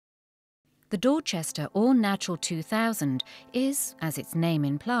The Dorchester All-Natural 2000 is, as its name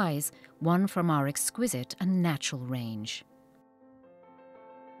implies, one from our exquisite and natural range.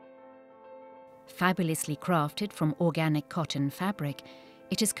 Fabulously crafted from organic cotton fabric,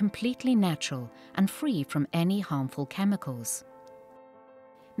 it is completely natural and free from any harmful chemicals.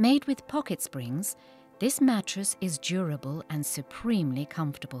 Made with pocket springs, this mattress is durable and supremely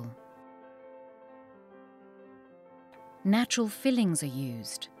comfortable. Natural fillings are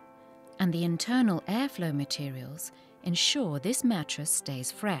used, and the internal airflow materials ensure this mattress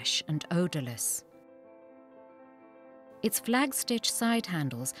stays fresh and odorless. Its flag-stitch side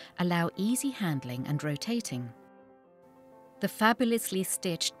handles allow easy handling and rotating. The fabulously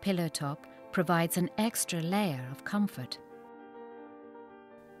stitched pillow top provides an extra layer of comfort.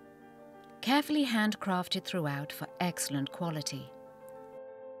 Carefully handcrafted throughout for excellent quality.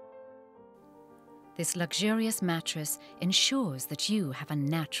 This luxurious mattress ensures that you have a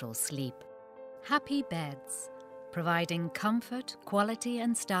natural sleep. Happy Beds, providing comfort, quality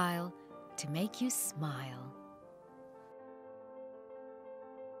and style to make you smile.